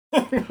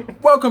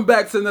Welcome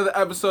back to another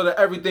episode of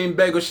Everything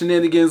Bagel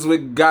Shenanigans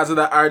with Gaza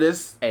the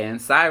Artist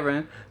and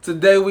Siren.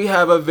 Today we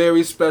have a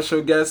very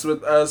special guest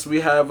with us.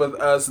 We have with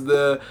us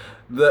the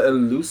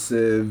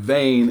elusive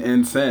Vain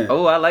Intent.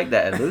 Oh, I like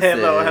that. Elusive.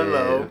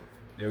 Hello.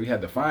 Yeah, we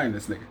had to find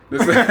this nigga.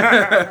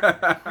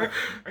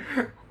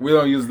 We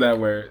don't use that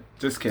word.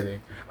 Just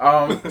kidding.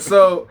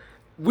 So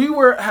we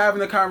were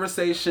having a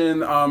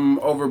conversation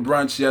over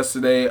brunch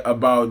yesterday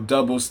about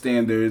double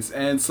standards,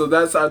 and so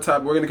that's our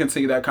topic. We're going to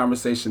continue that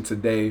conversation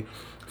today.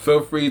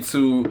 Feel free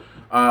to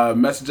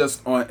message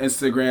us on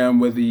Instagram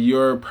with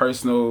your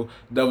personal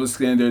double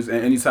standards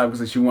and any topics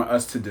that you want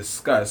us to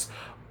discuss.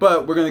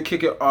 But we're going to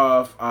kick it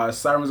off.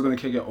 Siren's going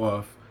to kick it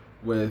off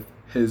with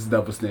his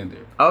double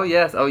standard. Oh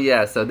yes.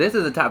 So this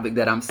is a topic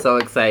that I'm so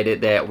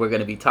excited that we're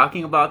going to be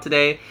talking about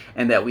today,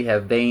 and that we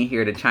have Vain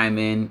here to chime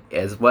in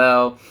as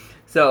well.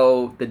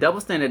 So the double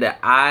standard that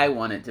I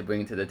wanted to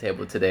bring to the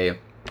table today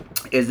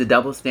is the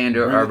double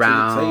standard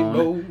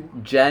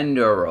around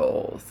gender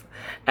roles.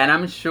 And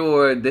I'm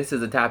sure this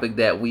is a topic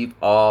that we've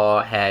all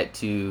had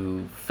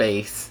to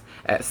face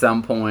at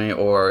some point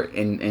or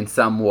in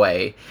some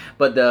way.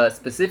 But the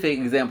specific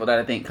example that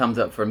I think comes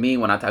up for me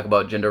when I talk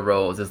about gender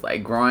roles is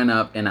like growing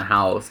up in a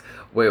house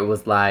where it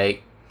was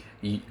like,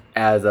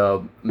 as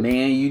a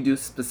man you do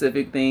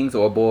specific things,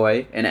 or a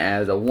boy, and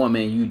as a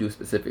woman you do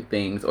specific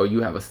things, or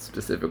you have a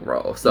specific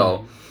role.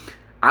 So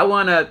I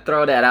want to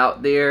throw that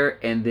out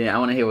there, and then I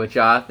want to hear what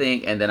y'all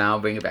think, and then I'll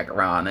bring it back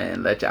around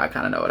and let y'all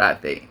kind of know what I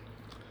think.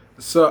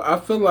 So I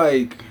feel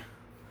like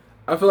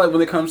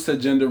when it comes to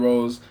gender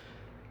roles,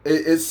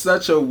 it's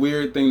such a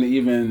weird thing to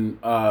even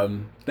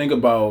think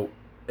about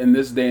in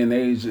this day and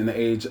age, in the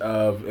age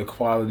of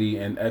equality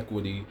and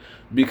equity,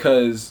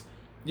 because,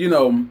 you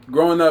know,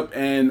 growing up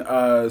in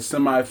a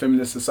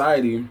semi-feminist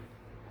society,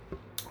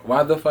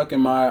 why the fuck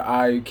am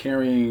I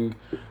carrying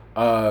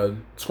a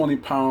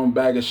 20-pound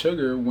bag of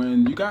sugar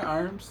when you got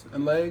arms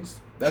and legs?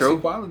 That's True.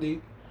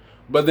 Equality.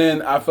 But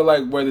then I feel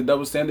like where the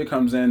double standard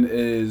comes in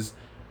is,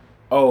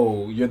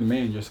 oh, you're the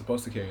man, you're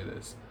supposed to carry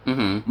this.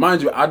 Mm-hmm.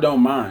 Mind you, I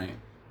don't mind.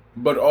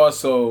 But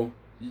also,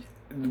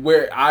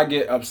 where I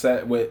get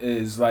upset with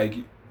is, like,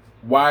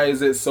 why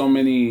is it so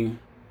many...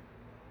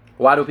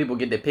 Why do people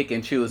get to pick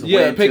and choose?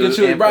 Yeah, pick and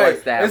choose,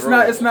 right? It's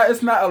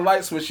rule? not a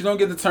light switch. You don't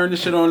get to turn the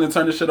shit on and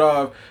turn the shit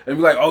off and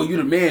be like, oh, you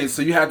the man,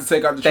 so you have to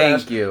take out the trash.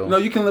 Thank you. No,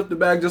 you can lift the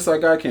bag just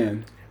like I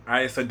can. All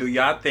right, so do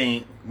y'all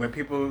think when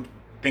people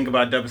think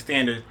about double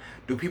standards,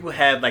 do people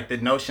have like the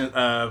notion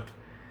of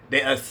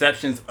the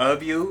exceptions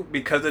of you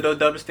because of those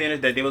double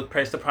standards that they was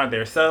pressed upon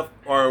themselves,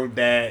 or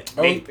that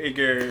they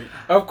figure?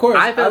 Of course,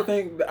 I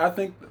think.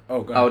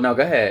 Oh, go ahead. Oh no,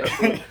 go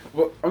ahead.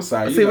 Well, I'm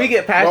sorry. See, we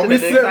get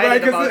passionate and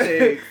excited about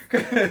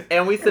things,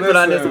 and we sipping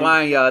on this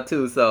wine, y'all,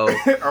 too. So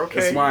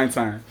Okay, it's wine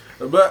time.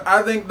 But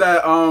I think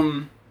that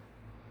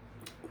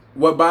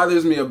what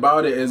bothers me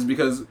about it is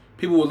because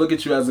people will look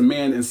at you as a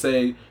man and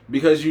say,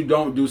 because you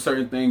don't do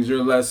certain things,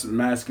 you're less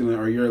masculine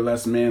or you're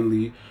less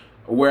manly.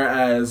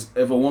 Whereas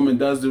if a woman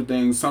does do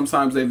things,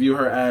 sometimes they view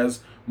her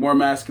as more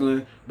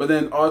masculine, but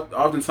then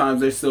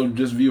oftentimes they still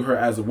just view her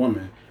as a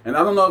woman. And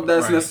I don't know if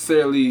that's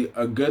necessarily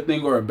a good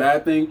thing or a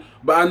bad thing,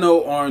 but I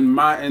know on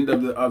my end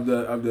of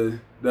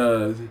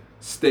the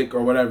stick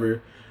or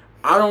whatever,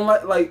 I don't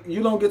like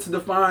you don't get to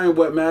define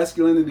what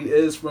masculinity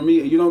is for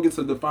me, and you don't get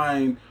to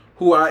define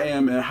who I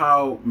am and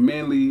how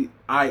manly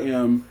I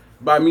am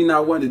by me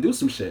not wanting to do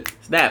some shit.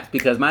 Snaps,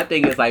 because my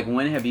thing is like,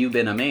 when have you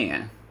been a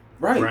man?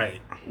 Right.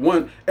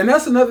 One, and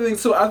that's another thing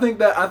too. I think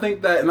that,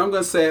 and I'm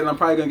gonna say it, and I'm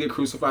probably gonna get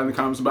crucified in the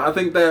comments, but I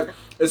think that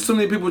it's too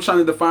many people trying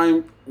to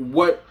define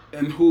what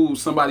and who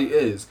somebody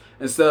is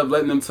instead of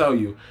letting them tell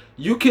you.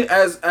 You can,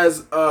 as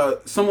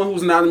someone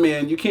who's not a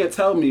man, you can't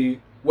tell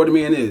me what a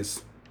man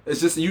is. It's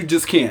just you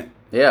just can't.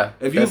 Yeah.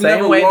 If you've the same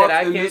never way walked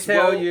that I in can't this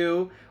tell world,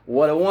 you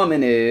what a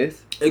woman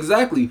is.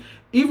 Exactly.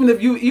 Even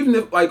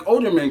if like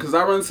older men, because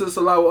I run into this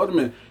a lot with older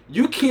men,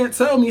 you can't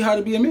tell me how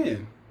to be a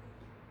man.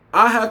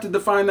 I have to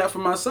define that for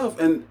myself,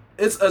 and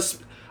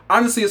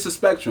honestly, it's a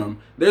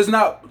spectrum. There's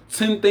not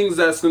 10 things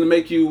that's going to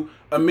make you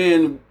a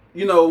man,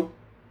 you know,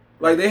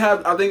 like they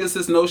have, I think it's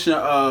this notion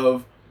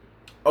of,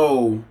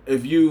 oh,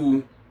 if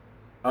you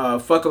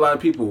fuck a lot of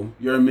people,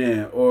 you're a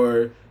man,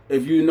 or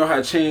if you know how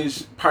to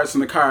change parts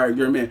in the car,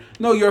 you're a man.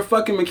 No, you're a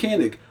fucking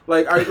mechanic.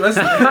 Like, all right, let's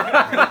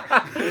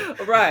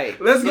right.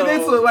 Let's get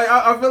into it. Like,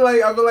 I feel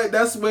like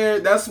that's where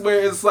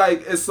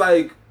it's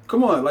like,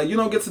 come on, like you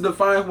don't get to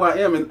define who I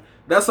am, and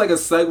that's like a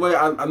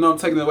segue. I know I'm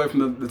taking it away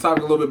from the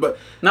topic a little bit, but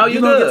no, you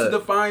don't get to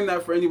define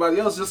that for anybody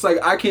else. Just like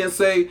I can't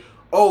say,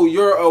 oh,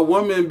 you're a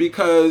woman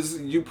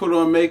because you put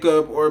on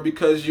makeup or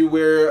because you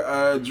wear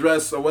a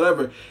dress or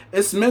whatever.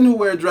 It's men who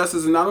wear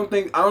dresses, and I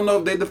don't know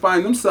if they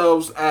define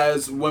themselves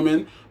as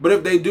women, but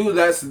if they do,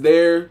 that's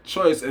their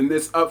choice, and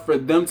it's up for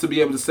them to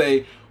be able to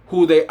say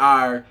who they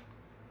are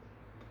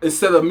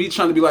instead of me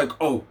trying to be like,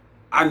 oh,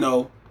 I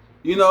know.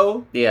 You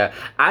know? Yeah.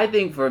 I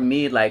think for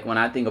me, like, when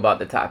I think about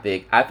the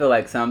topic, I feel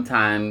like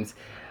sometimes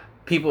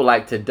people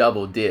like to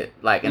double dip.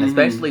 Like, and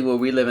especially where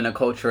we live in a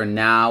culture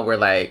now where,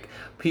 like,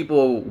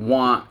 people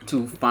want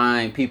to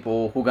find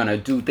people who are gonna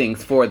do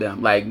things for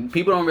them. Like,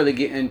 people don't really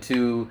get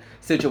into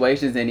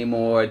situations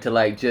anymore to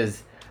like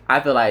just,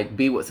 I feel like,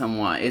 be with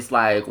someone. It's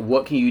like,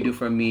 what can you do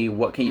for me?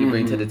 What can you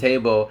bring to the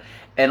table?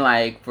 And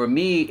like, for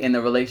me, in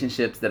the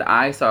relationships that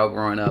I saw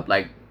growing up,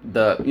 like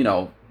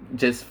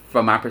just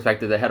from my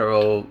perspective, the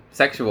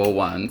heterosexual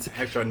ones.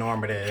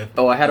 Heteronormative.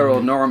 Or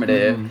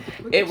heteronormative.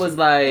 It was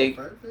like,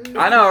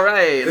 I know,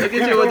 right? Look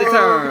at you with the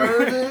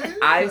term.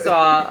 I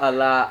saw a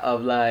lot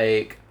of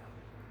like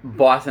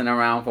bossing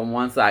around from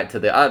one side to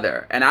the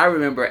other. And I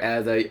remember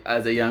as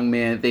a young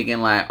man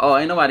thinking like, oh,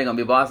 ain't nobody gonna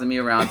be bossing me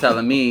around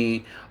telling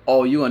me,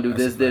 oh, you gonna do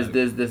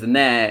this and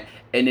that.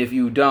 And if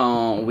you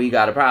don't, we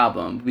got a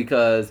problem.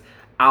 Because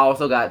I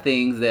also got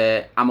things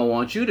that I'm going to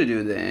want you to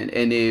do then.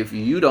 And if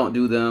you don't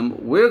do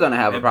them, we're going to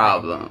have a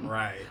problem.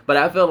 Right. But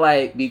I feel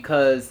like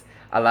because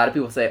a lot of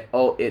people say,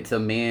 oh, it's a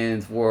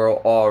man's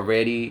world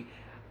already,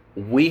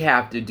 we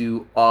have to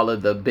do all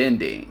of the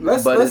bending.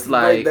 Let's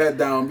break that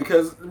down,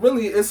 because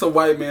really it's a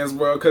white man's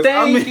world.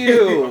 Thank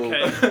you.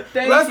 Okay.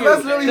 Thank you.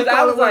 Let's really Because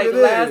I was like,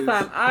 last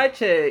time I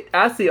checked,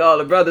 I see all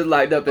the brothers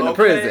locked up in the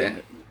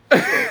prison.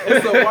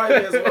 It's a white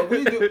man's world.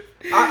 We do.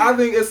 I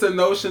think it's a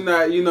notion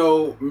that,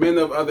 men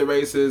of other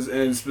races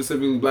and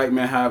specifically black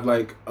men have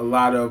like a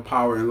lot of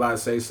power and a lot of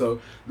say.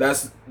 So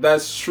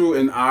that's true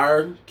in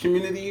our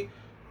community.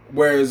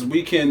 Whereas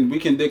we can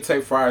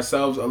dictate for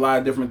ourselves a lot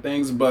of different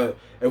things. But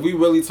if we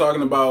really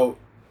talking about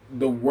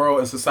the world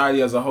and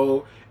society as a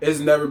whole, it's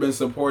never been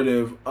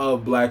supportive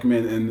of black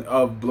men and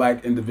of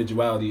black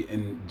individuality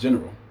in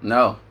general.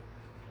 No.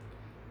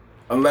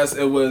 Unless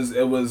it was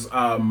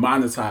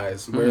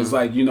monetized, where it's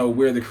like,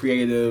 we're the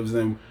creatives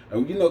and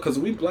because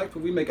we black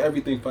people, we make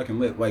everything fucking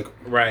lit, like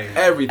right,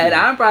 everything. And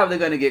I'm probably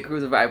gonna get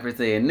crucified for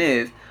saying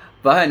this,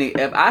 but honey,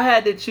 if I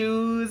had to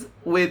choose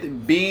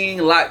with being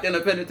locked in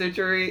a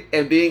penitentiary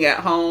and being at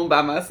home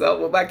by myself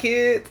with my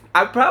kids,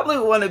 I probably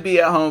want to be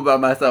at home by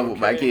myself with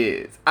my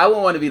kids. I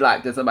wouldn't want to be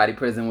locked in somebody's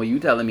prison where you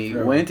telling me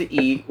when to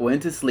eat,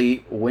 when to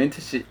sleep, when to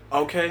shit.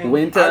 Okay.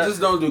 When to. I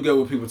just don't do good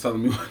with people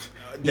telling me what.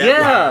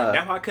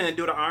 That's why I couldn't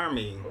do the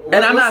army.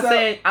 And I'm not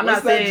saying.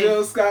 That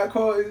Jill Scott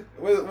quote?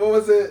 What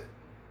was it?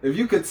 If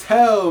you could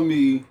tell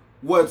me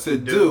what to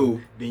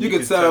do, you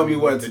could tell me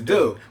what to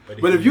do.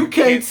 But if you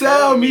can't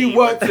tell me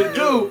what to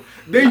do,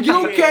 then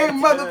you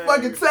can't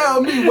motherfucking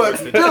tell me what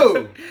to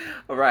do.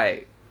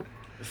 Right.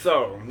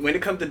 So, when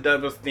it comes to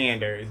double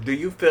standards, do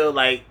you feel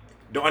like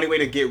the only way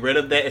to get rid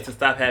of that is to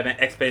stop having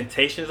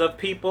expectations of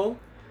people?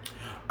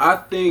 I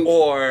think...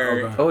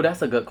 Oh,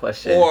 that's a good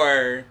question.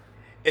 Or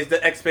is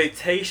the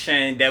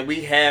expectation that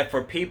we have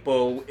for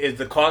people is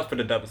the cause for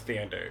the double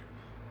standard?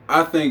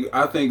 I think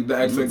the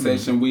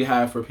expectation we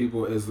have for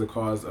people is the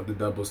cause of the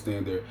double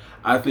standard.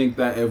 I think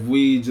that if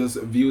we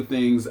just view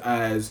things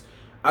as...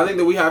 I think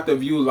that we have to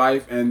view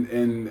life and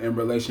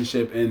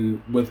relationship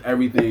and with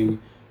everything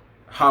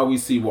how we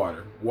see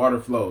water. Water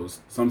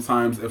flows.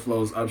 Sometimes it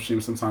flows upstream,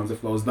 sometimes it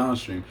flows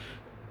downstream.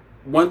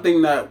 One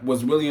thing that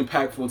was really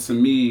impactful to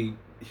me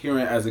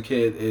hearing as a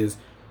kid is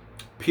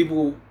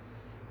people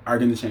are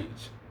going to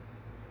change.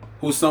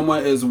 Who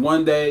someone is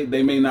one day,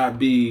 they may not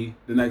be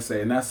the next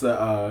day. And that's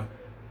a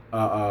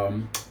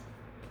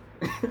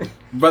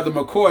Brother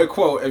McCoy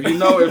quote. If you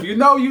know,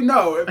 you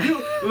know.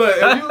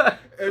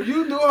 If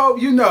you do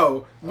hope, you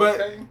know.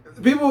 But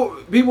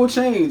people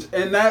change,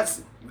 and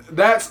that's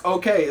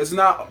okay. It's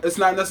not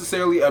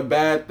necessarily a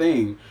bad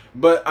thing.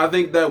 But I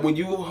think that when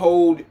you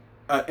hold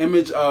an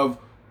image of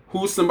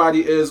who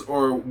somebody is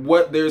or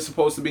what they're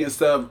supposed to be,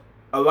 instead of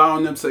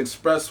allowing them to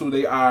express who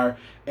they are,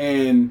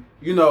 and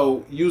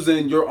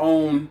using your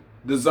own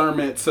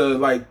discernment to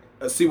like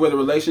see where the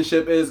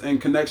relationship is in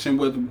connection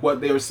with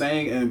what they're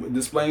saying and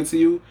displaying to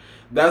you,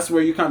 that's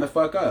where you kind of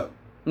fuck up.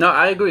 No,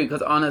 I agree,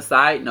 because on a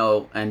side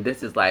note, and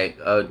this is like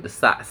the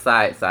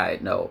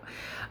side note,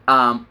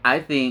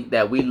 I think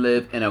that we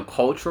live in a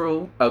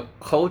culture,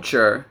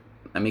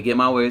 let me get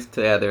my words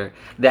together,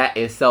 that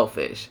is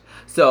selfish.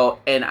 So,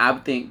 and I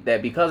think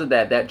that because of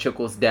that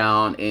trickles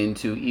down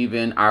into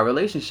even our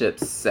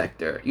relationships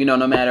sector,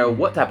 no matter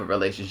what type of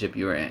relationship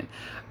you're in.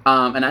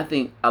 And I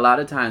think a lot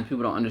of times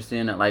people don't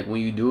understand that, like, when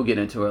you do get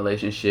into a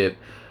relationship,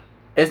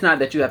 it's not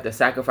that you have to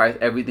sacrifice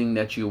everything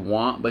that you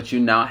want, but you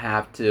now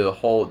have to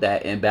hold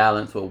that in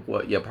balance with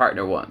what your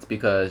partner wants,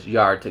 because you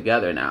are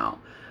together now.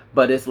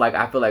 But it's like,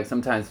 I feel like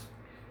sometimes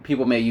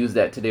people may use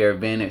that to their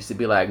advantage to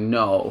be like,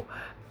 no,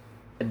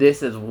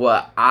 this is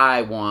what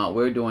I want.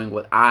 We're doing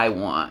what I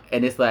want.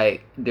 And it's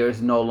like,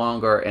 there's no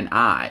longer an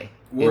I.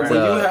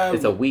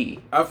 It's a we.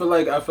 I feel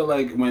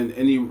like when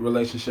any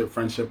relationship,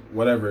 friendship,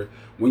 whatever,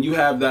 when you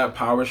have that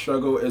power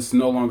struggle, it's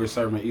no longer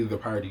serving either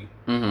party.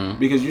 Mm-hmm.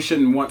 Because you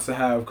shouldn't want to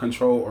have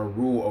control or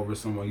rule over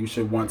someone. You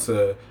should want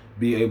to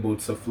be able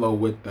to flow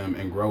with them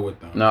and grow with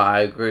them. No,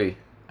 I agree.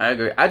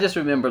 I just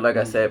remember, like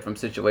I said, from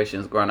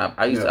situations growing up,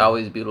 I used to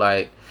always be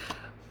like,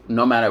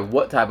 no matter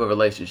what type of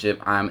relationship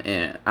I'm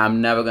in,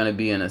 I'm never going to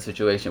be in a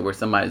situation where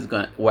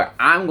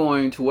I'm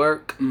going to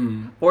work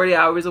 40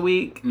 hours a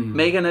week,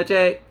 making a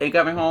check and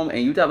coming home,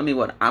 and you telling me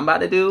what I'm about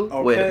to do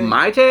with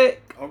my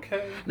check.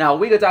 Okay. Now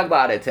we could talk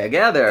about it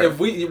together. If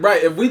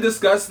we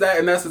discuss that,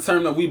 and that's the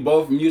term that we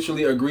both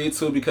mutually agree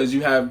to because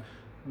you have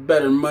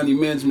better money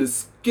management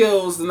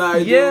skills than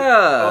I do.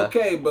 Yeah.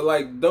 Okay, but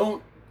like,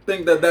 don't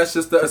think that that's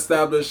just the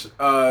established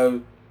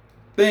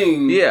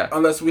thing. Yeah.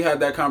 Unless we had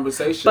that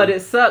conversation. But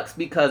it sucks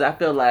because I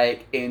feel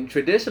like in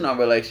traditional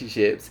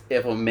relationships,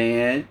 if a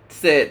man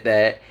said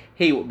that,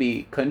 he would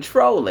be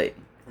controlling.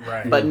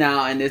 Right. But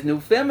now in this new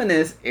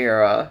feminist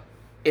era,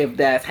 if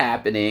that's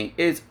happening,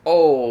 it's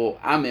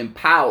I'm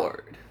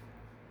empowered.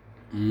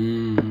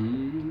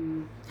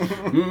 Mm-hmm.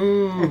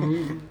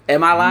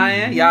 Am I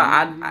lying?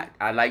 Y'all,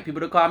 I like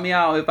people to call me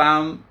out if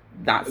I'm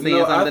not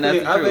saying something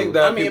that's I true. think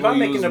that if I'm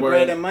making the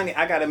bread and money,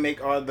 I gotta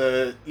make all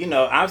the,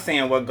 I'm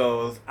saying what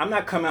goes. I'm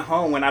not coming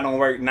home when I don't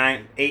work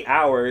 8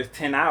 hours,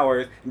 10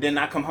 hours, and then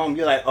I come home,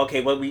 you're like,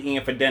 okay, what we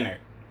eating for dinner?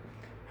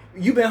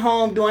 You been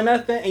home doing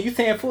nothing, and you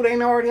saying food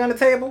ain't already on the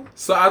table?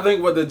 So I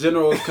think what the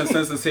general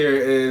consensus here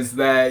is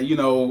that,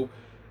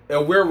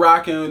 if we're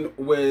rocking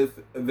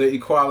with the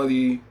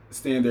equality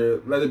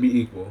standard, let it be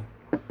equal.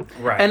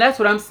 Right. And that's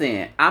what I'm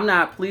saying.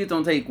 Please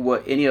don't take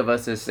what any of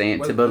us are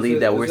saying to believe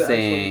that we're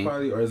saying.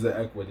 Equality or is it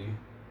equity?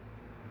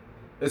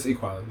 It's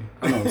equality.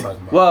 I know what I'm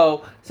talking about.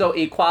 Well, so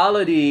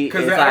equality is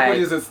like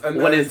equity is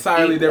when it's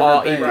entirely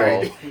different thing.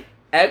 Right.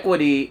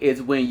 Equity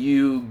is when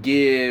you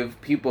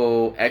give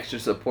people extra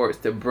supports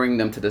to bring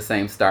them to the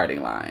same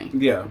starting line.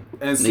 Yeah.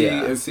 And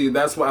see,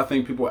 that's what I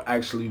think people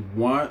actually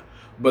want,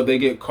 but they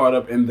get caught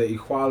up in the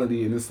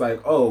equality, and it's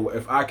like,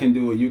 if I can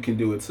do it, you can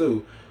do it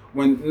too.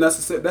 When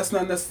that's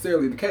not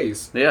necessarily the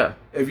case. Yeah.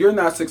 If you're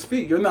not 6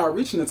 feet, you're not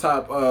reaching the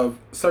top of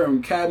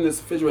certain cabinets,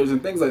 refrigerators, and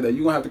things like that.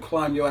 You're going to have to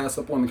climb your ass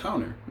up on the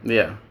counter.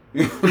 Yeah.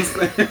 You know what I'm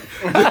saying?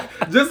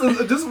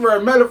 just for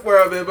a metaphor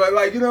of it, but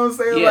like, you know what I'm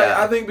saying? Yeah. Like,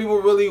 I think people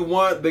really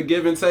want the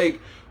give and take,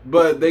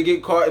 but they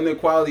get caught in the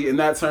equality, and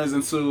that turns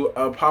into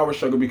a power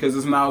struggle because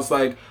it's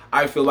like,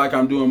 I feel like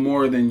I'm doing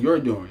more than you're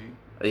doing.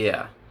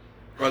 Yeah.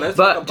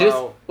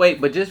 Well,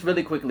 but just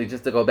really quickly,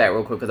 just to go back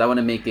real quick, because I want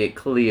to make it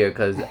clear,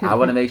 because I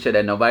want to make sure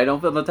that nobody don't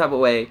feel no type of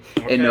way.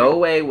 Okay. In no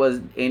way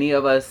was any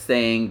of us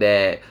saying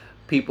that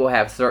people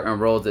have certain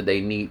roles that they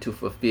need to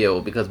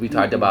fulfill, because we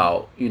talked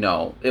about,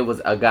 it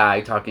was a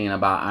guy talking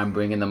about, I'm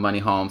bringing the money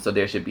home, so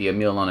there should be a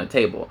meal on the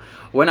table.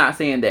 We're not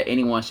saying that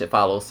anyone should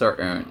follow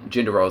certain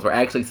gender roles. We're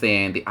actually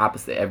saying the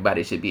opposite.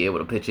 Everybody should be able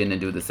to pitch in and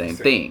do the same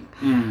thing.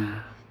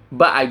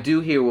 But I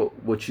do hear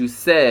what you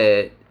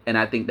said. And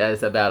I think that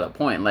is a valid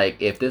point.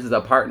 Like, if this is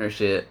a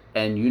partnership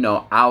and,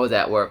 I was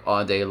at work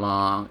all day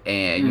long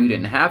and you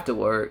didn't have to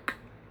work,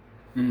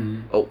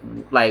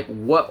 like,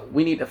 what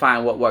we need to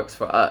find what works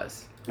for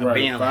us.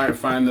 Right.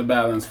 Find the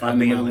balance.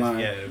 Find the middle line.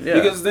 Yeah.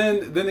 Because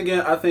then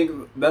again, I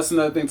think that's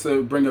another thing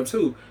to bring up,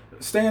 too.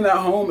 Staying at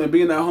home and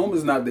being at home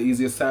is not the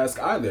easiest task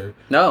either.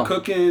 No.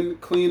 Cooking,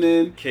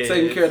 cleaning,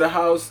 taking care of the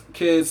house,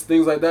 kids,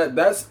 things like that.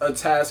 That's a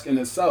task in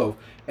itself.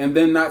 And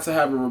then not to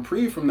have a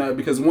reprieve from that,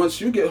 because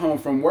once you get home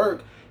from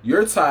work,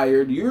 you're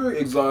tired, you're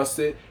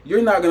exhausted,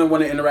 you're not going to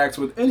want to interact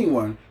with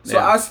anyone. So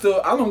I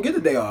don't get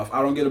a day off.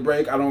 I don't get a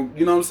break. I don't,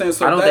 you know what I'm saying?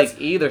 So I don't think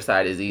either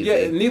side is easy.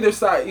 Yeah, neither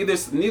side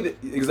is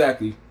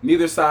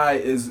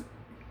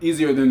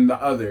easier than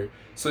the other.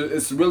 So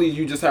it's really,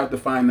 you just have to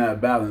find that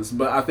balance.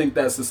 But I think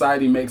that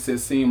society makes it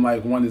seem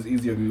like one is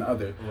easier than the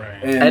other.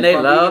 Right. And they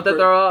love to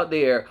throw out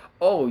there,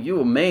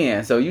 you a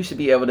man, so you should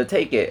be able to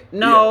take it.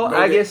 No,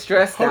 I get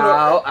stressed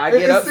out. I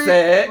get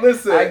upset.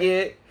 Listen.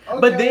 Okay.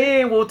 But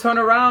then we'll turn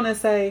around and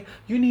say,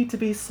 you need to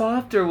be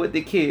softer with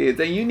the kids,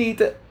 and you need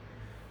to.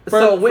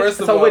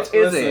 Which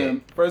is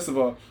it? First of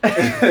all,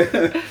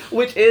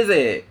 which is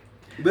it?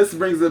 This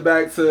brings it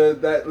back to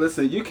that.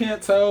 Listen, you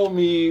can't tell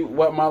me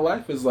what my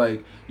life is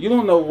like. You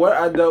don't know what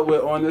I dealt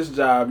with on this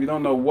job. You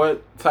don't know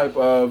what type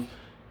of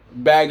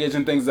baggage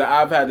and things that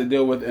I've had to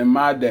deal with in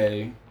my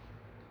day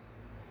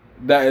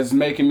that is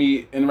making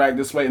me interact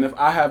this way. And if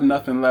I have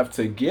nothing left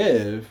to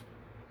give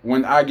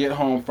when I get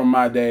home from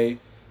my day,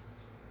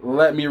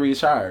 let me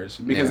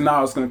recharge, because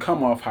now it's going to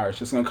come off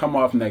harsh. It's going to come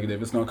off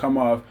negative. It's going to come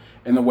off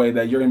in a way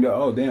that you're going to be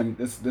like, oh, damn,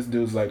 this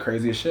dude's like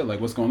crazy as shit. Like,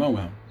 what's going on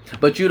with him?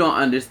 But you don't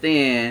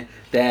understand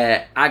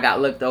that I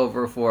got looked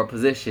over for a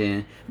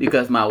position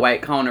because my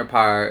white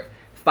counterpart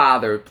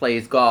father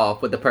plays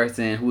golf with the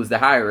person who's the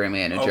hiring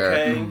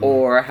manager,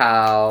 or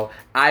how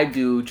I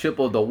do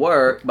triple the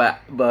work,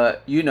 but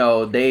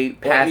they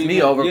pass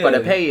me over for the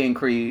pay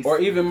increase. Or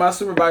even my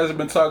supervisor's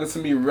been talking to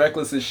me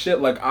reckless as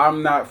shit, like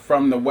I'm not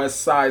from the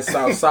west side,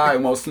 south side,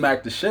 and won't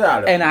smack the shit out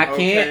of them. And I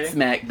can't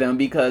smack them,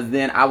 because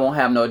then I won't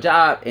have no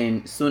job,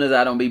 and as soon as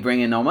I don't be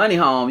bringing no money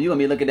home, you gonna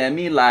be looking at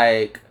me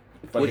like,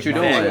 what you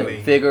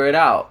doing? Figure it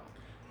out.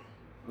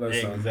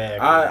 Listen, exactly.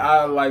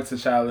 I like to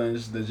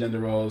challenge the gender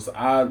roles.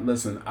 I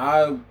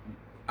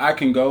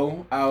can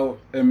go out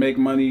and make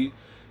money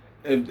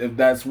if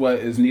that's what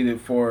is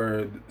needed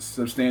for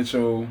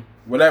substantial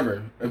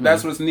whatever. If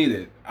that's what's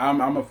needed,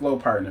 I'm a flow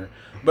partner.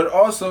 But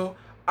also,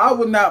 I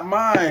would not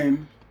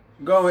mind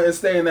going and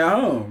staying at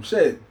home.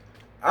 Shit,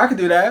 I could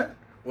do that.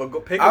 Well,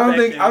 go pick. I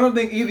don't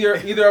think either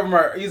of them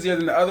are easier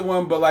than the other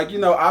one. But like,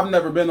 I've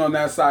never been on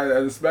that side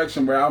of the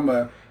spectrum where I'm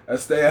a a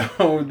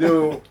stay-at-home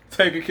dude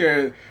taking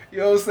care of, you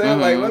know what I'm saying?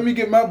 Like, let me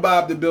get my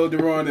Bob the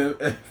Builder on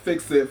and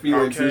fix it,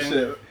 Felix and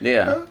shit.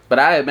 Yeah, but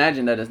I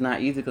imagine that it's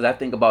not easy because I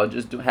think about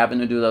just having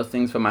to do those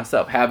things for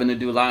myself, having to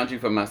do laundry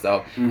for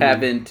myself,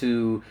 having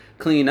to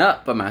clean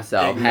up for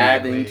myself,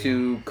 having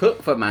to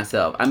cook for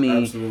myself. I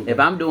mean, if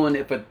I'm doing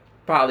it for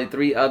probably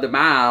 3 other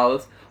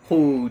miles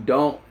who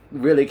don't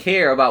really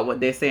care about what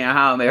they're saying,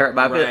 how they hurt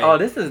my feelings. Oh,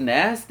 this is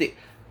nasty.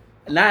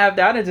 Now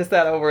after I just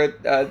sat over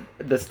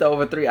the stove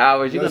for 3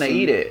 hours, you're gonna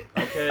eat it.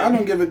 Okay. I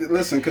don't give it.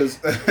 Listen, because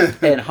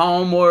and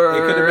homework.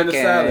 It could have been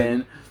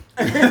a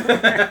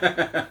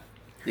salad.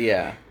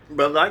 Yeah.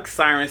 But like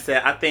Siren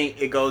said, I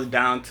think it goes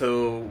down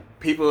to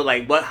people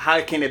like how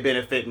can it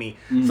benefit me?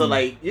 So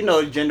like, you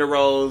know, gender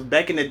roles.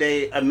 Back in the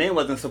day, a man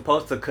wasn't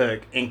supposed to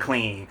cook and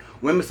clean.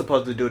 Women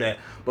supposed to do that.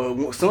 But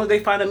as soon as they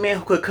find a man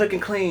who could cook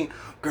and clean,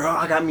 girl,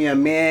 I got me a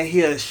man.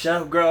 He a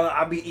chef, girl.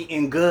 I be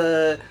eating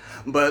good.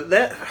 But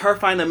let her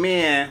find a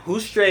man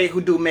who's straight, who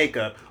do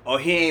makeup. Oh,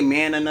 he ain't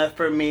man enough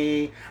for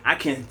me. I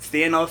can't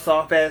stand no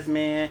soft ass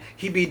man.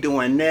 He be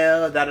doing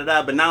nails,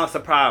 da-da-da. But now it's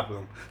a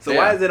problem. So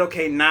why is it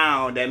okay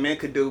now that men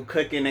could do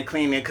cooking and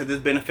cleaning because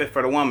it's benefit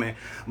for the woman?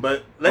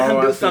 But let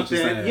him do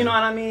something, you know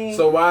what I mean?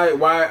 So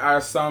why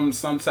are some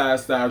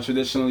tasks that are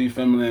traditionally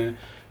feminine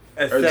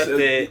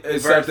accepted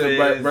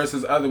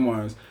versus other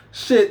ones?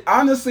 Shit,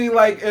 honestly,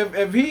 like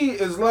if he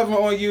is loving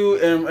on you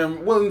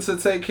and willing to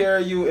take care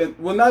of you, and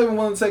well, not even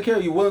willing to take care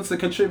of you, willing to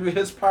contribute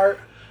his part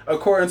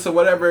according to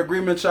whatever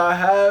agreement y'all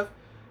have,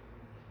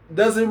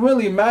 does it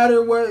really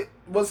matter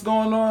what's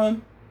going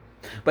on?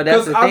 But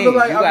that's the thing. You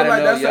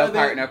gotta know your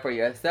partner for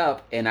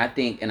yourself. And I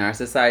think in our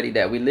society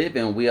that we live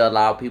in, we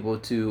allow people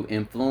to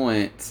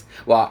influence.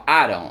 Well,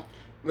 I don't.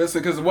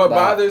 Listen, because what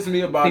bothers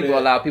me about people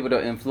allow people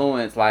to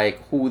influence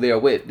like who they're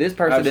with. This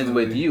person is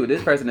with you.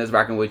 This person is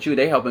rocking with you.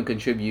 They helping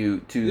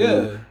contribute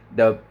to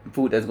the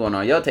food that's going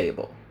on your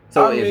table.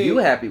 So if you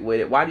happy with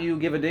it, why do you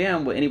give a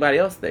damn what anybody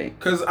else think?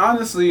 Because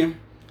honestly,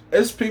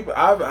 it's people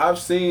I've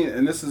seen,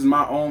 and this is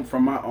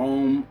from my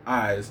own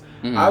eyes.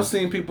 I've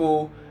seen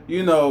people,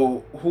 you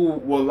know, who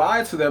will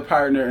lie to their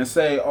partner and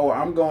say, "Oh,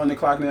 I'm going to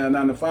clock in at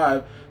 9 to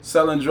 5,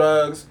 selling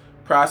drugs,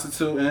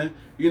 prostituting,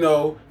 you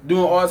know,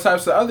 doing all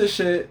types of other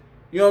shit."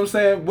 You know what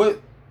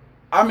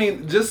I'm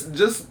saying?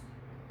 Just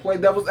play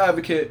devil's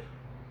advocate.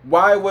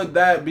 Why would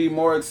that be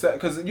more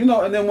Because, you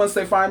know, and then once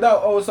they find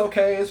out, oh, it's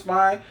okay, it's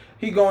fine.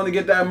 He going to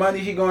get that money.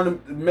 He going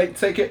to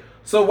take it.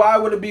 So why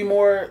would it be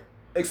more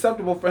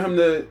acceptable for him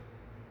to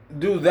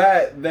do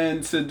that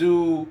than to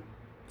do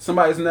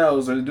somebody's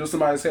nails or to do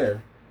somebody's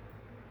hair?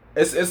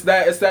 It's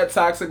that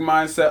toxic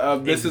mindset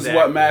of this is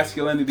what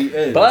masculinity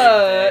is.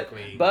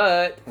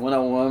 But when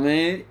a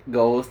woman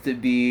goes to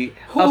be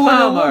a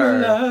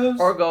farmer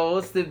or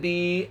goes to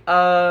be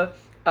a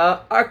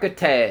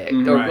architect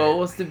or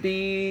goes to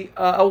be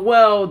a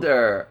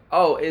welder,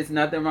 it's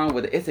nothing wrong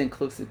with it. It's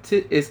inclusive.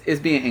 It's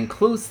being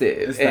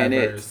inclusive. It's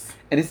diverse.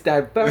 It's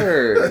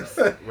diverse.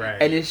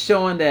 Right. And it's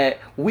showing that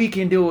we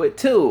can do it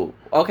too.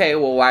 Okay,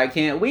 well, why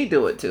can't we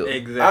do it too?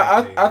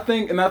 Exactly. I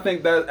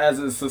think that as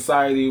a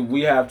society,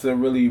 we have to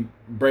really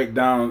break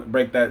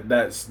that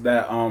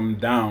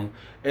down.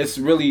 It's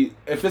really,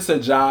 if it's a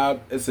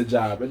job, it's a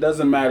job. It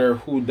doesn't matter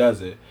who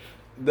does it.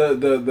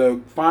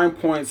 The fine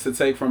points to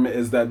take from it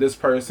is that this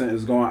person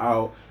is going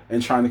out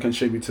and trying to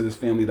contribute to this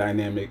family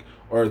dynamic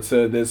or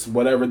to this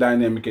whatever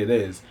dynamic it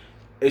is.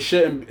 It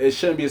shouldn't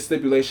be a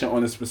stipulation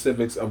on the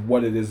specifics of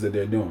what it is that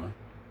they're doing.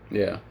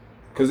 Yeah.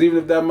 Because even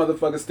if that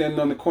motherfucker's standing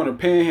on the corner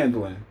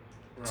panhandling,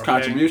 it's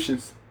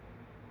contributions.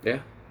 Yeah.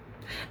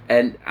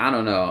 And I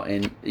don't know,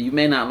 and you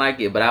may not like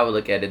it, but I would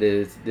look at it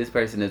as this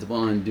person is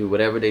willing to do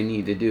whatever they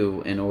need to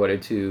do in order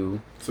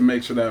to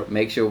make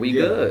sure we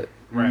good.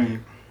 Right.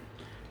 Mm-hmm.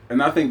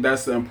 And I think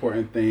that's the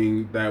important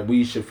thing that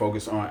we should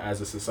focus on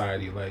as a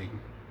society. Like,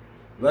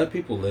 let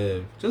people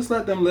live. Just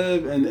let them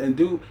live and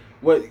do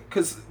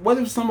because what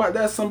if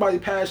that's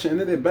somebody's passion and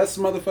they're the best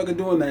motherfucker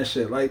doing that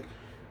shit? Like,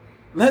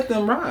 let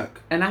them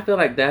rock. And I feel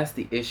like that's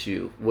the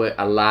issue with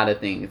a lot of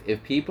things.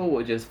 If people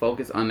would just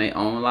focus on their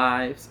own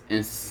lives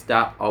and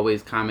stop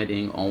always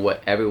commenting on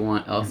what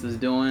everyone else is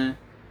doing,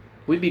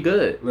 we'd be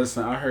good.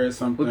 Listen, I heard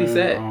something we'd be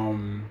set.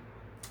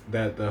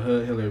 That the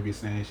hood Hillary be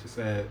saying. She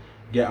said,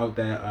 get out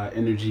that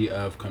energy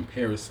of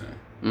comparison.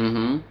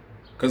 Mm-hmm.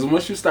 Because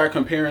once you start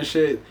comparing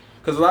shit,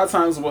 because a lot of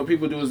times what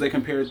people do is they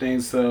compare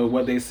things to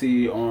what they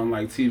see on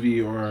like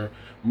TV or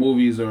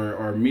movies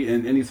or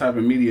in any type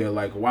of media.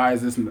 Like, why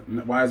is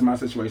my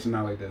situation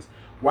not like this?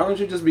 Why don't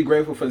you just be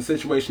grateful for the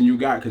situation you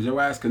got? Because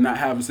your ass could not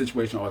have a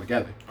situation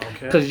altogether.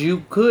 Okay. Because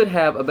you could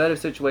have a better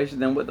situation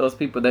than what those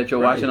people that you're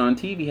watching on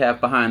TV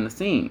have behind the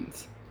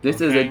scenes.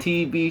 This is a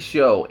TV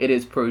show. It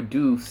is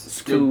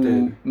produced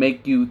to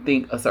make you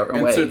think a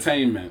certain way.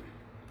 Entertainment.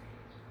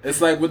 It's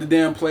like with the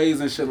damn plays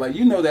and shit. Like,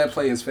 you know that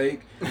play is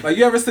fake. Like,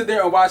 you ever sit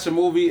there and watch a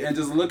movie and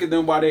just look at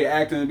them while they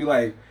acting and be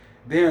like,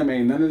 damn,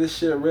 ain't none of this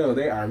shit real.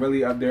 They are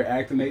really up there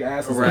acting their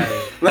asses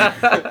off.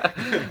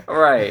 Right.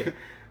 Right.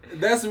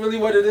 That's really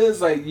what it is.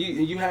 Like,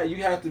 you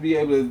have to be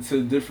able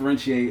to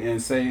differentiate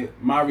and say,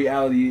 my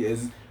reality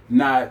is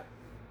not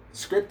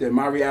scripted.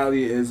 My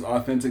reality is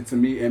authentic to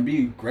me, and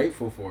be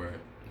grateful for it.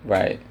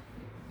 Right.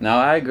 No,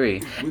 I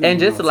agree. And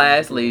just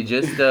lastly,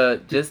 just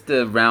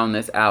to round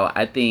this out,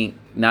 I think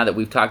now that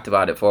we've talked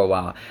about it for a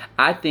while,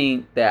 I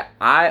think that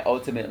I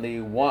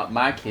ultimately want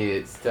my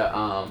kids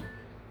to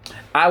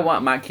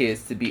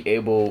be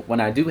able, when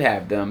I do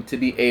have them, to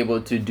be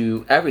able to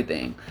do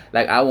everything.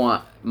 Like, I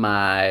want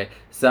my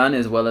son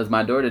as well as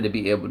my daughter to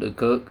be able to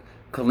cook,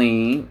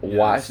 clean,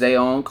 wash their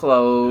own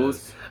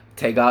clothes,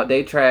 take out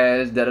their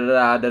trash,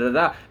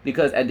 da-da-da-da-da-da.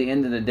 Because at the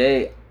end of the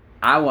day,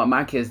 I want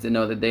my kids to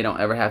know that they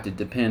don't ever have to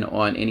depend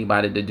on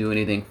anybody to do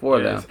anything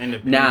for them.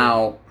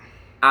 Now,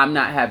 I'm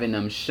not having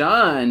them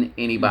shun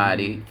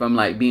anybody from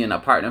like being a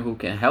partner who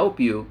can help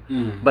you,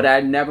 but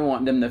I never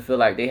want them to feel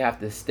like they have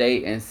to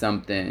stay in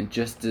something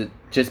just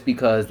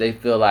because they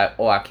feel like,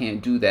 oh, I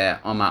can't do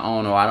that on my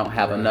own, or I don't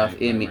have enough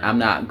in me. I'm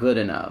not good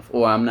enough,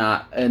 or I'm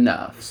not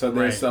enough. So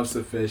they're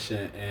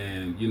self-sufficient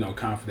and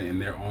confident in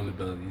their own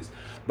abilities.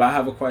 But I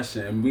have a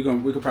question, and we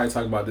could probably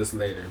talk about this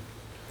later.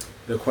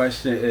 The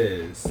question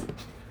is,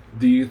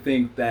 do you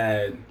think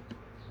that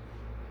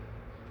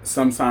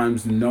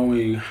sometimes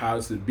knowing how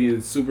to be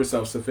super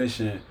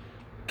self-sufficient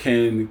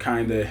can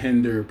kind of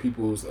hinder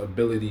people's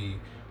ability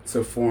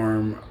to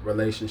form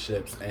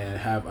relationships and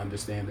have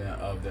understanding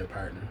of their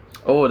partner?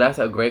 Oh, that's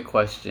a great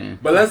question.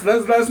 But let's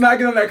not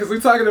get on that because we're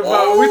talking about.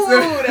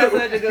 Oh, that's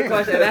such a good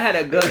question. I had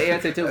a good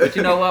answer too. But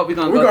you know what? We're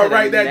gonna go to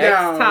the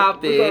next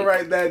topic. We're gonna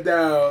write that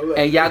down.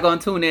 And y'all gonna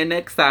tune in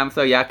next time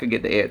so y'all can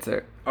get the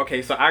answer.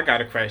 Okay, so I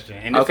got a question,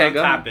 and it's on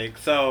topic.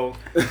 So,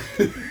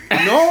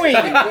 knowing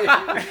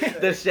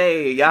the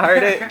shade, y'all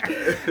heard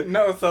it?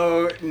 No,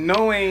 so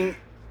knowing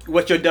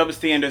what your double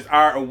standards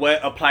are or what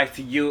applies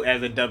to you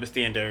as a double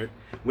standard,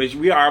 which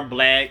we are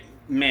black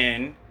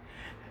men,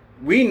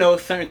 we know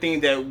certain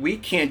things that we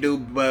can't do,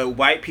 but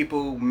white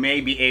people may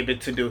be able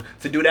to do.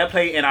 So do that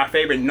play in our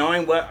favor,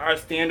 knowing what our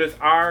standards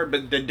are,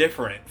 but the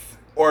difference?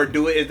 Or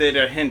is it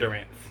a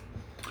hindrance?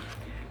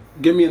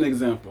 Give me an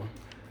example.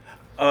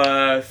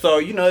 So,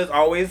 it's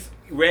always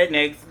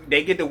rednecks.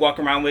 They get to walk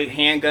around with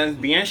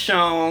handguns being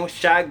shown,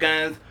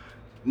 shotguns.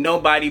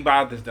 Nobody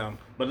bothers them.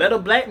 But let a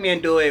black man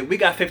do it. We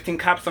got 15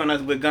 cops on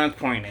us with guns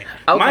pointed.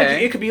 Okay. Mind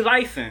you, it could be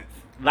licensed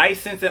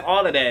and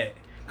all of that.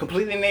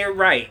 Completely in their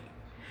right.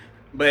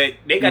 But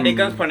they got their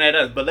guns pointed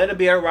at us. But let it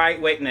be a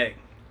right redneck.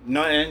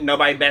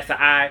 Nobody bats an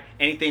eye.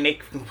 Anything they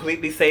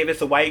completely save.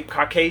 It's a white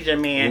Caucasian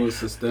man. Ooh,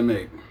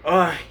 systemic.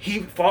 He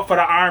fought for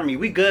the army.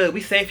 We good. We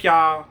safe,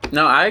 y'all.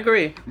 No, I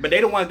agree. But they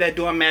the ones that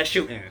doing mass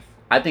shootings.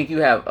 I think you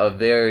have a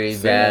very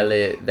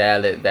valid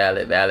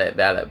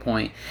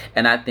point.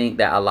 And I think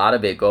that a lot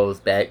of it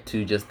goes back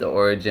to just the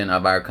origin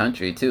of our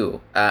country,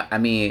 too. I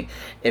mean,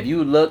 if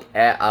you look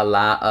at a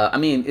lot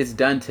of... it's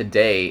done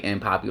today in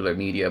popular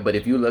media. But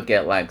if you look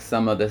at, like,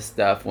 some of the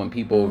stuff when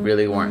people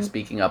really weren't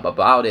speaking up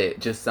about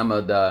it, just some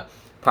of the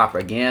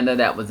propaganda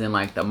that was in,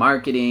 like, the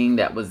marketing,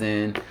 that was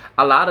in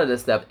a lot of the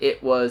stuff,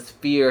 it was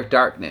fear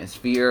darkness,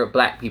 fear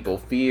black people,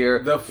 fear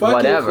the fucking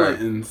whatever.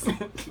 Clintons.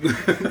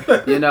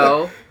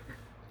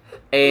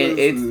 And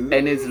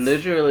it's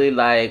literally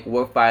like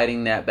we're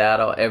fighting that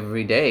battle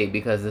every day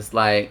because it's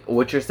like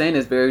what you're saying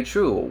is very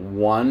true.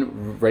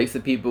 One race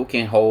of people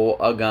can hold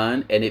a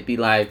gun and it be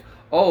like,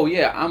 oh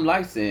yeah, I'm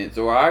licensed,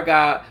 or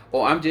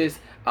I'm just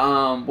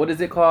what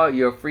is it called?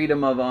 Your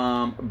freedom of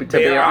to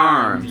bear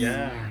arms.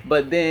 Yeah.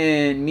 But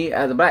then me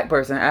as a black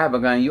person, I have a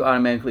gun, you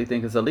automatically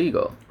think it's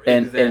illegal.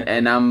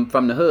 And I'm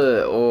from the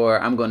hood, or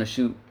I'm gonna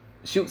shoot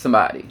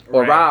somebody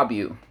or rob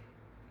you.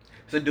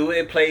 So do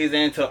it plays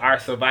into our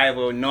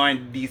survival,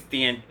 knowing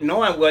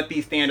what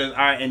these standards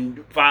are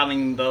and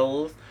following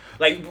those,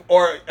 like,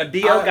 or a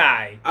DL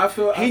guy.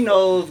 He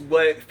knows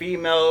what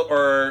female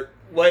or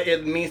what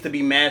it means to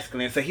be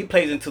masculine, so he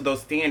plays into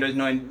those standards,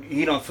 knowing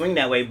he don't swing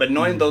that way, but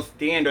knowing those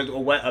standards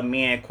or what a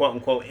man quote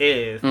unquote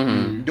is,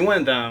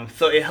 doing them,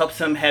 so it helps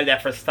him have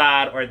that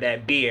facade or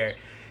that beard.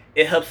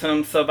 It helps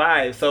him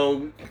survive.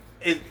 So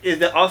is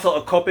it also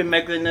a coping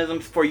mechanism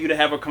for you to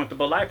have a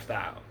comfortable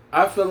lifestyle?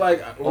 I feel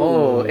like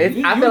it's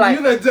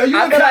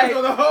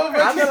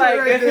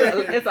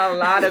a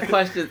lot of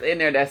questions in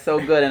there that's so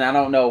good, and I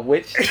don't know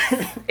which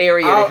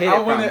area to hit it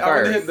from first. I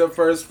want to hit the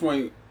first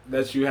point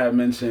that you had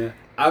mentioned.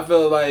 I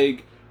feel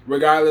like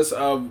regardless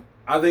of,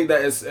 I think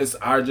that it's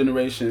our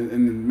generation,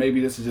 and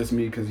maybe this is just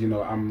me because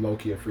I'm low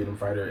key a freedom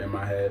fighter in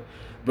my head,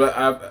 but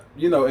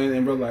in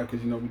real life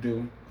because we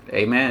do.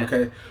 Amen.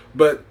 Okay,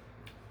 but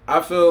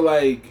I feel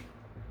like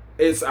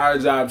it's our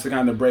job to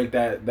kind of break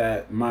that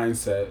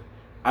mindset.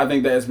 I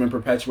think that it's been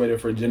perpetuated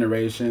for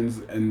generations,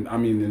 and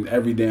in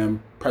every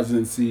damn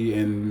presidency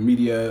and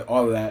media,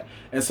 all of that.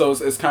 And so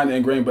it's kind of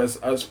ingrained, but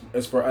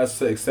it's for us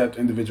to accept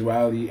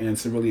individuality and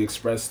to really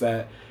express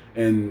that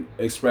and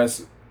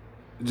express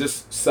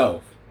just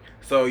self.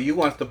 So you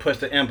want to push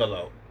the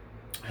envelope.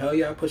 Hell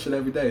yeah, I push it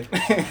every day.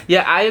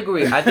 Yeah, I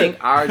agree. I think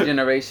our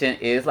generation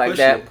is like Push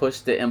that, it. push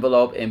the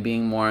envelope and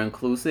being more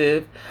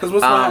inclusive. Because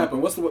what's gonna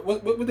happen?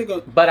 What they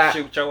gonna? But I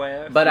Shoot your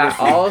ass. But I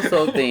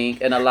also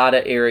think in a lot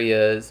of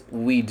areas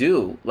we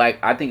do. Like,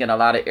 I think in a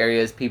lot of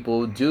areas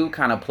people do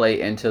kind of play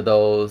into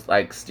those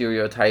like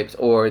stereotypes,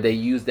 or they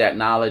use that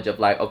knowledge of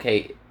like,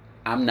 okay,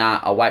 I'm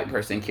not a white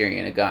person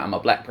carrying a gun, I'm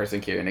a black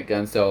person carrying a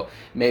gun, so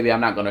maybe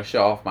I'm not going to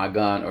show off my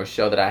gun or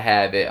show that I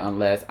have it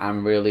unless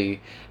I'm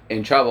really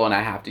in trouble and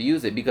I have to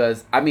use it.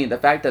 Because, I mean, the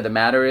fact of the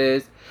matter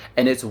is,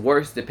 and it's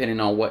worse depending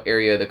on what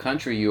area of the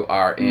country you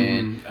are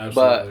in,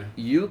 but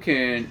you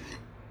can,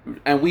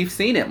 and we've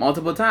seen it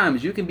multiple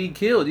times, you can be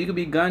killed, you can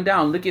be gunned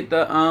down. Look at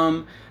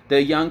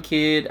the young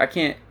kid, I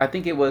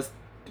think it was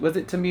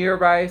it Tamir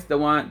Rice,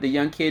 the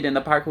young kid in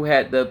the park who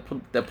had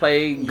the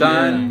play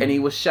gun, and he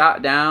was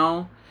shot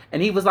down,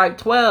 and he was like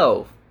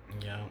 12.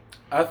 Yeah.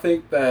 I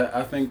think that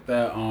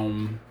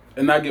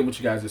and I get what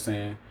you guys are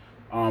saying.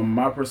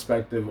 My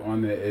perspective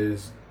on it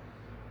is,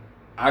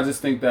 I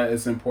just think that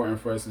it's important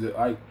for us to,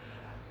 like,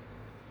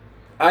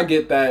 I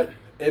get that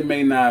it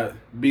may not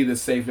be the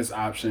safest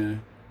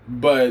option,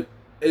 but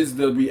is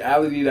the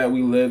reality that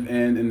we live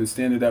in and the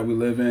standard that we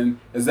live in,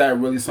 is that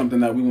really something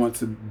that we want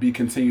to be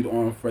continued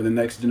on for the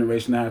next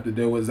generation to have to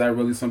deal with? Is that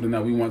really something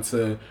that we want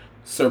to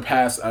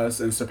surpass us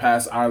and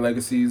surpass our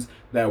legacies,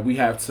 that we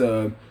have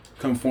to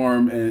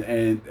conform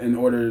and in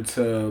order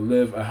to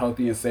live a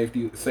healthy and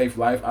safe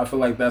life? I feel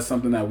like that's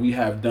something that we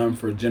have done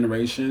for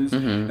generations.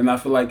 And I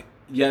feel like,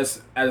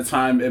 yes, at a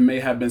time it may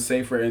have been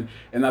safer,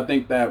 and I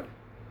think that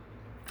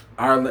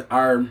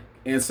our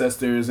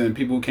ancestors and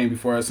people who came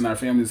before us and our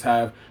families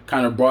have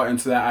kind of brought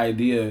into that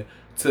idea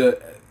to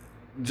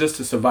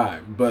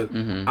survive. But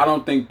I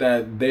don't think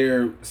that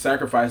their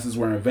sacrifices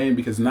were in vain,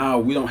 because now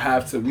we don't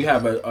have to. We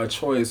have a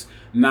choice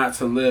not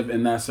to live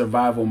in that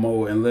survival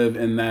mode and live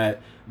in that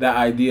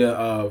idea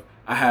of,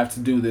 I have to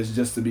do this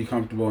just to be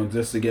comfortable and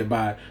just to get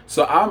by.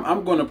 So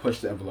I'm going to push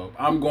the envelope.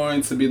 I'm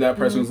going to be that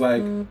person who's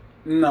like,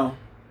 no,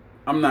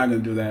 I'm not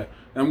going to do that.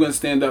 I'm going to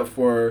stand up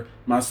for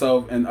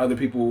myself and other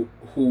people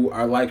who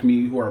are like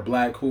me, who are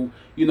black, who,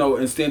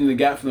 and stand in the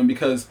gap for them,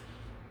 because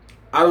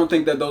I don't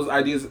think that those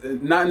ideas,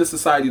 not in the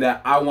society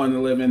that I want to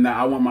live in, that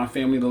I want my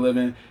family to live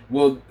in,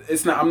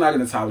 I'm not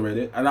going to tolerate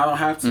it, and I don't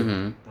have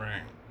to.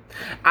 Right.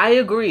 I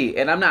agree,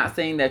 and I'm not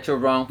saying that you're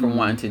wrong for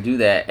wanting to do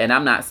that, and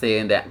I'm not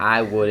saying that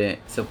I wouldn't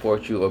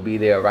support you or be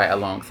there right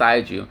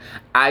alongside you.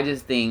 I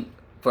just think,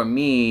 for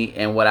me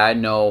and what I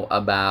know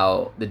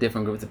about the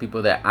different groups of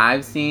people that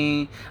I've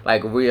seen,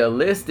 like,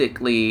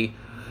 realistically,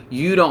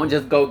 you don't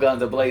just go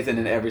guns a-blazing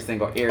in every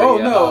single area. Oh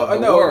no,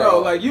 no!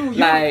 Like you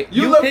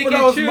look pick for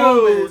those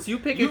moments. You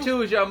pick and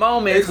choose your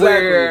moments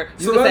where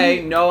you can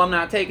say, no, I'm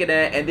not taking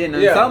that, and then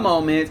in some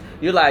moments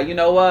you're like, you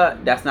know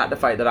what? That's not the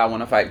fight that I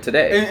want to fight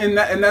today.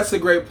 And that's a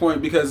great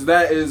point, because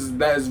that is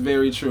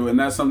very true, and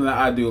that's something that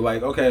I do.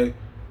 Like, okay,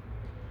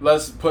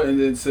 let's put it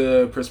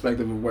into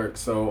perspective of work.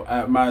 So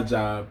at my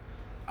job,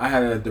 I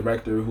had a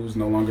director who's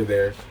no longer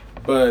there,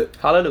 but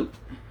hallelujah.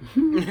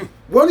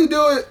 Won't he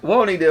do it?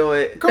 Won't he do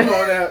it? Come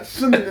on now.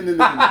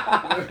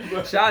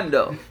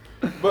 Shando.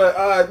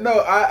 But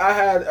no, I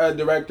had a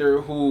director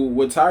who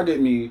would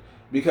target me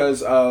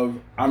because of,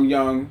 I'm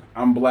young,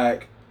 I'm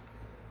black.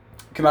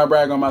 Can I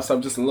brag on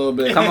myself just a little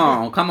bit? Come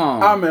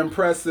on. I'm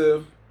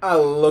impressive. I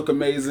look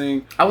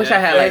amazing. I wish I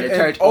had like the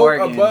church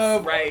organs.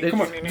 Above, right.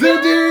 Come on.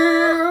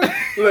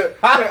 Look,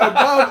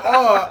 above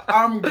all,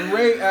 I'm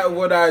great at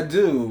what I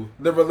do.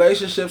 The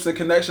relationships and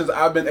connections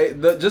I've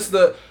been,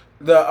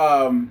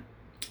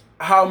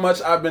 how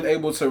much I've been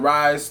able to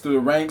rise through the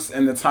ranks,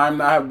 and the time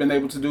that I have been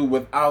able to do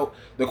without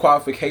the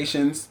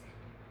qualifications.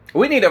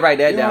 We need to write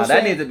that down.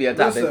 That needs to be a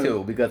topic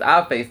too, because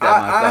I faced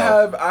that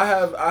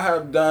myself. I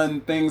have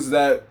done things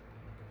that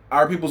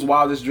are people's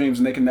wildest dreams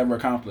and they can never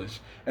accomplish.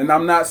 And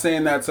I'm not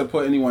saying that to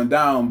put anyone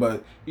down,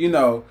 but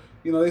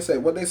they say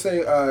what they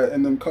say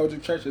in them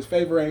Kojic churches,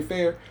 favor ain't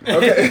fair.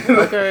 Okay.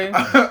 Okay.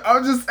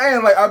 I'm just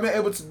saying, like, I've been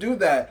able to do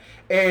that.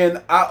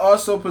 And I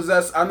also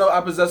possess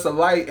a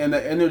light and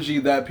an energy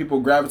that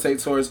people gravitate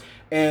towards,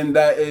 and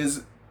that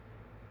is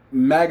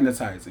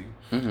magnetizing.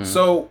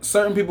 So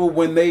certain people,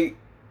 when they,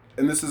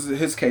 and this is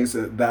his case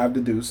that I've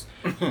deduced,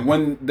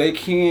 when they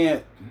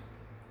can't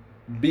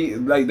be,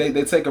 like,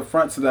 they take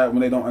affront to that when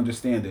they don't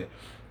understand it.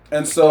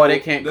 And so, or they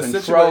can't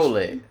control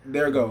it.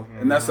 There you go.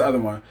 And that's the other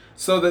one.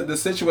 So the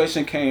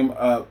situation came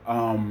up,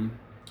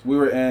 we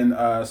were in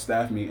a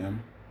staff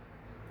meeting.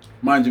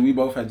 Mind you, we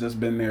both had just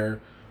been there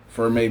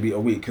for maybe a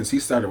week, because he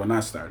started when I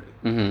started.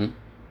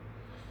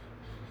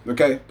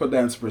 Okay, put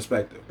that into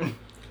perspective.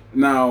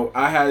 Now,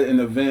 I had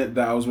an event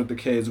that I was with the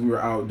kids. We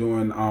were out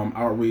doing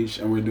outreach,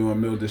 and we were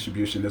doing meal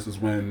distribution. This was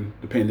when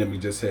the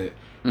pandemic just hit.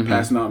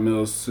 Passing out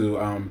meals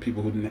to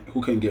people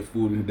who couldn't get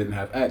food and who didn't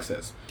have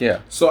access.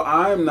 Yeah. So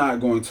I'm not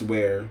going to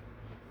wear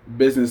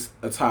business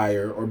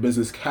attire or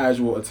business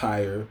casual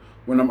attire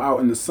when I'm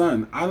out in the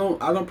sun. I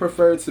don't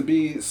prefer to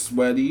be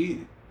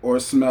sweaty or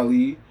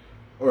smelly,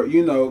 or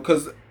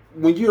because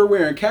when you're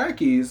wearing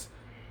khakis,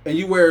 and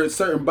you wear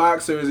certain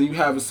boxers and you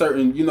have a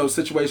certain,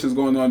 situations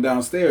going on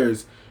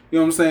downstairs. You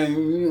know what I'm saying?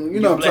 You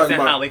know what I'm talking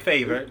about. Highly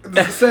favored.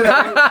 Say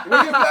that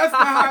when you're blessed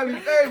and highly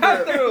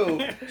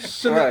favored.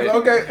 Right.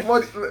 Okay,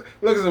 well,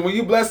 look, when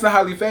you blessed and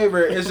highly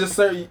favored, it's just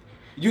certain.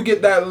 You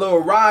get that little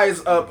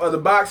rise up of the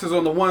boxers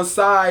on the one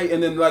side,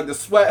 and then like the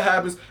sweat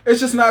happens. It's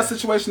just not a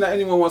situation that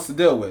anyone wants to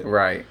deal with.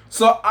 Right.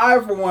 So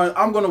for one,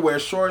 I'm gonna wear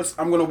shorts.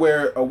 I'm gonna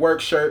wear a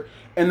work shirt,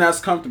 and that's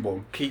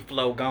comfortable. Keep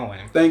flow going.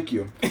 Thank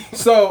you.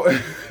 So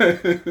get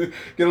a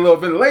little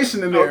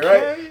ventilation in there,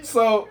 okay. Right?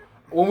 So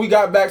when we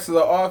got back to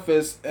the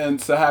office and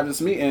to have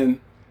this meeting,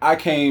 I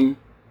came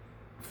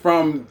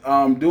from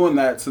doing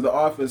that to the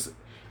office,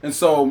 and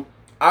so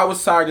I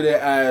was targeted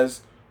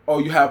as, "Oh,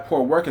 you have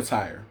poor work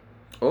attire."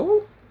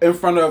 Oh. In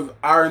front of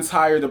our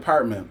entire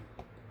department.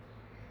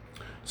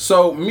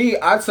 So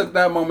I took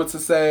that moment to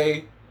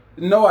say,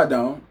 no, I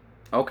don't.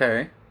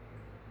 Okay.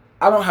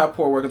 I don't have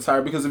poor work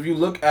attire because if you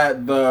look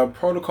at the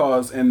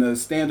protocols and the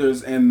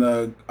standards and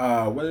the,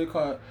 what do they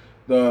call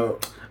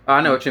it? I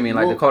know what you mean,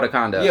 like the code of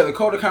conduct. Yeah, the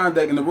code of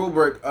conduct and the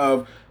rubric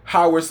of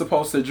how we're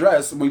supposed to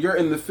dress. When you're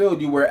in the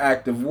field, you wear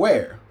active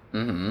wear.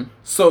 Mm-hmm.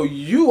 So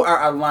you are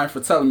out of line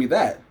for telling me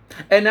that.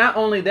 And not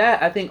only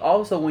that, I think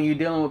also when you're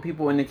dealing with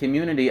people in the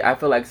community, I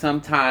feel like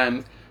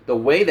sometimes the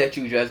way that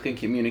you dress can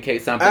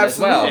communicate something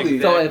Absolutely.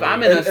 as well. So if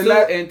I'm in a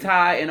suit and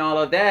tie and all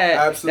of that,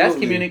 Absolutely. That's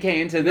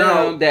communicating to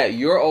them that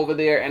you're over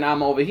there and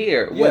I'm over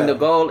here. Yeah. When the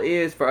goal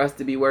is for us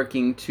to be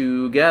working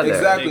together.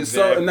 Exactly.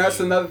 So, and that's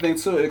another thing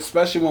too.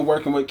 Especially when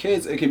working with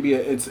kids, it can be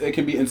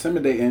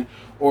intimidating,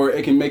 or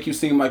it can make you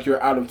seem like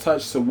you're out of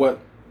touch to what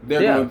they're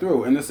going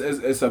through, and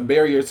it's a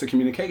barrier to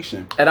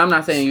communication. And I'm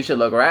not saying you should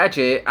look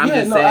ratchet. I'm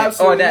just saying,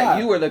 or that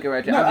you were looking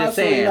ratchet. I'm just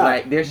saying,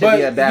 like, there should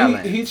be a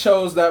balance. He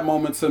chose that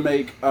moment to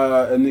make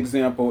an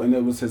example, and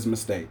it was his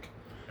mistake.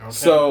 Okay.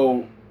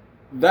 So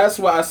that's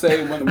why I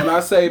say when I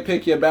say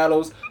pick your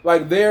battles,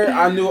 like there,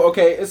 I knew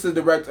it's a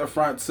direct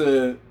affront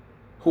to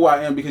who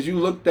I am because you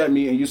looked at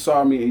me and you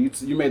saw me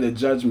and you made a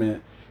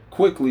judgment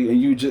quickly and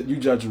you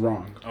judged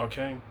wrong.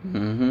 Okay.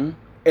 Mm-hmm.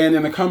 And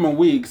in the coming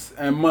weeks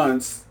and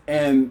months.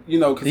 And,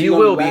 because you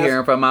will be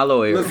hearing from my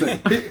lawyer. Listen,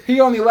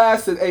 he only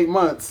lasted 8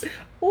 months.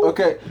 Ooh.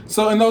 Okay.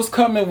 So in those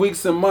coming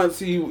weeks and months,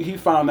 he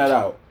found that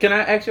out. Can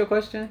I ask you a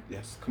question?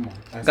 Yes, come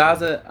on.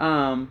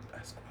 Gaza,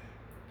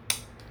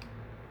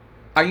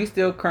 are you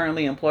still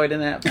currently employed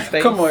in that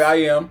space? Come on, I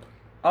am.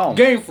 Oh.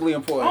 Gainfully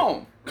employed.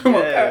 Oh. Come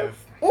on.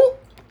 Ooh.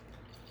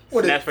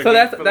 So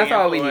that's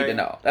all we need to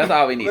know. That's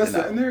all we need to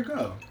know. And there you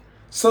go.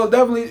 So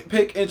definitely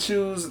pick and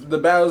choose the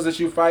battles that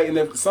you fight, and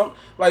if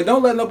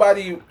don't let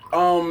nobody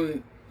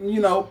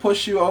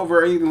push you over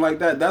or anything like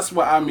that. That's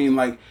what I mean.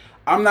 Like,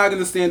 I'm not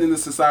gonna stand in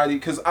this society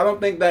because I don't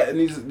think that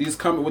in these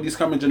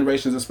coming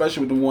generations,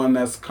 especially with the one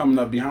that's coming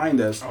up behind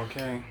us.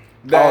 Okay.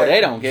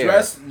 They don't care.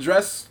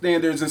 Dress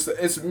standards.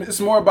 It's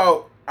more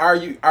about are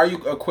you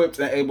equipped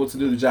and able to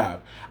do the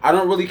job. I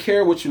don't really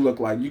care what you look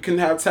like. You can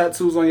have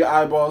tattoos on your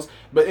eyeballs,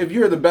 but if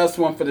you're the best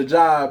one for the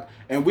job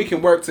and we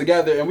can work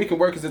together and we can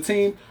work as a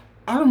team,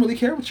 I don't really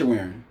care what you're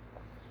wearing.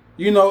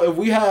 If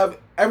we have,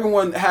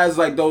 everyone has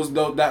like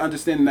that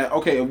understanding that,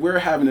 okay, if we're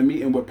having a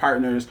meeting with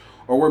partners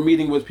or we're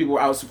meeting with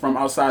people from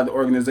outside the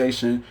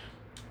organization,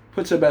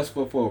 put your best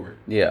foot forward.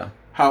 Yeah.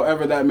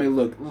 However that may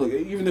look,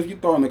 even if you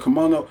throw in a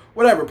kimono,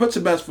 whatever, put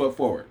your best foot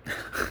forward.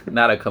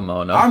 Not a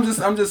kimono. I'm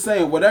just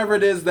saying, whatever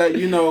it is that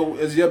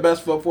is your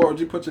best foot forward,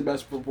 you put your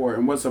best foot forward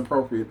and what's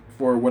appropriate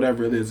for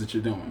whatever it is that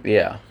you're doing.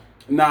 Yeah.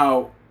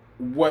 Now,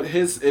 what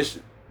his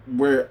issue,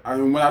 when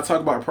I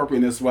talk about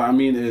appropriateness, what I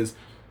mean is,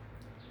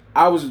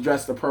 I was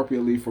dressed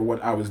appropriately for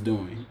what I was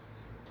doing.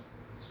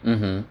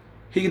 Mm-hmm.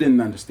 He didn't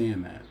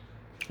understand that.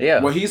 Yeah.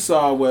 What he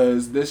saw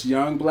was this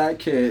young black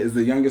kid is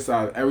the youngest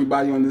out of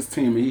everybody on this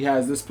team, and he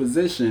has this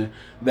position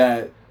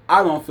that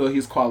I don't feel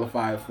he's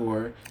qualified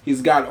for.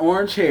 He's got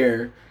orange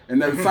hair,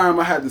 and at the time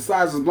I had the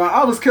size was blonde.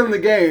 I was killing the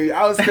game.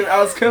 I was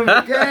killing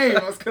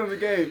the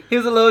game. He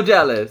was a little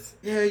jealous.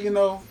 Yeah,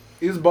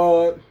 he's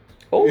bald.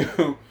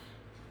 Oh.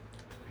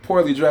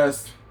 Poorly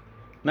dressed.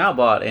 Not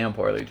bald and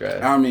poorly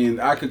dressed. I mean,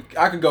 I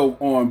could go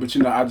on, but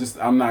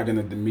I'm not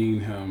gonna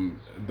demean him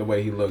the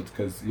way he looked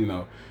because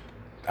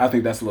I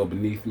think that's a little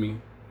beneath me.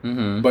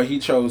 Mm-hmm. But he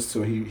chose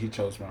to. He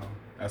chose wrong.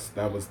 I'm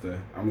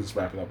gonna just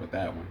wrap it up with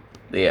that one.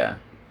 Yeah.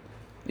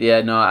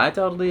 Yeah. No, I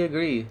totally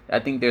agree. I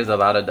think there's a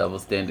lot of double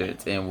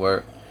standards in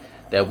work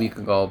that we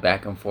could go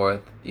back and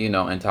forth,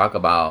 and talk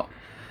about.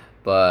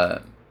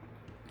 But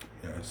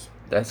yes,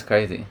 that's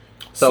crazy.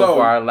 So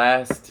for our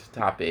last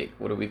topic,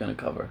 what are we gonna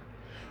cover?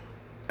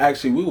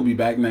 Actually, we will be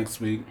back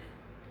next week.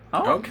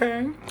 Oh.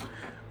 Okay.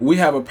 We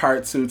have a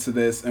part 2 to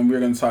this, and we're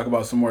going to talk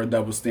about some more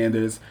double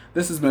standards.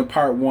 This has been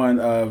part 1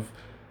 of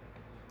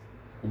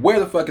Where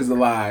the Fuck is the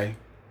Lie?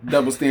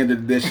 Double Standard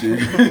Edition.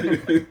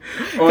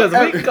 Because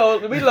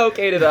we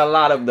located a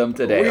lot of them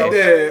today. We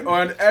did.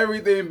 On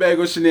Everything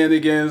Bagel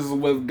Shenanigans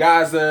with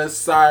Gaza,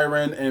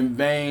 Siren, and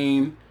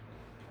Vane.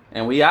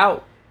 And we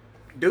out.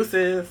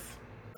 Deuces.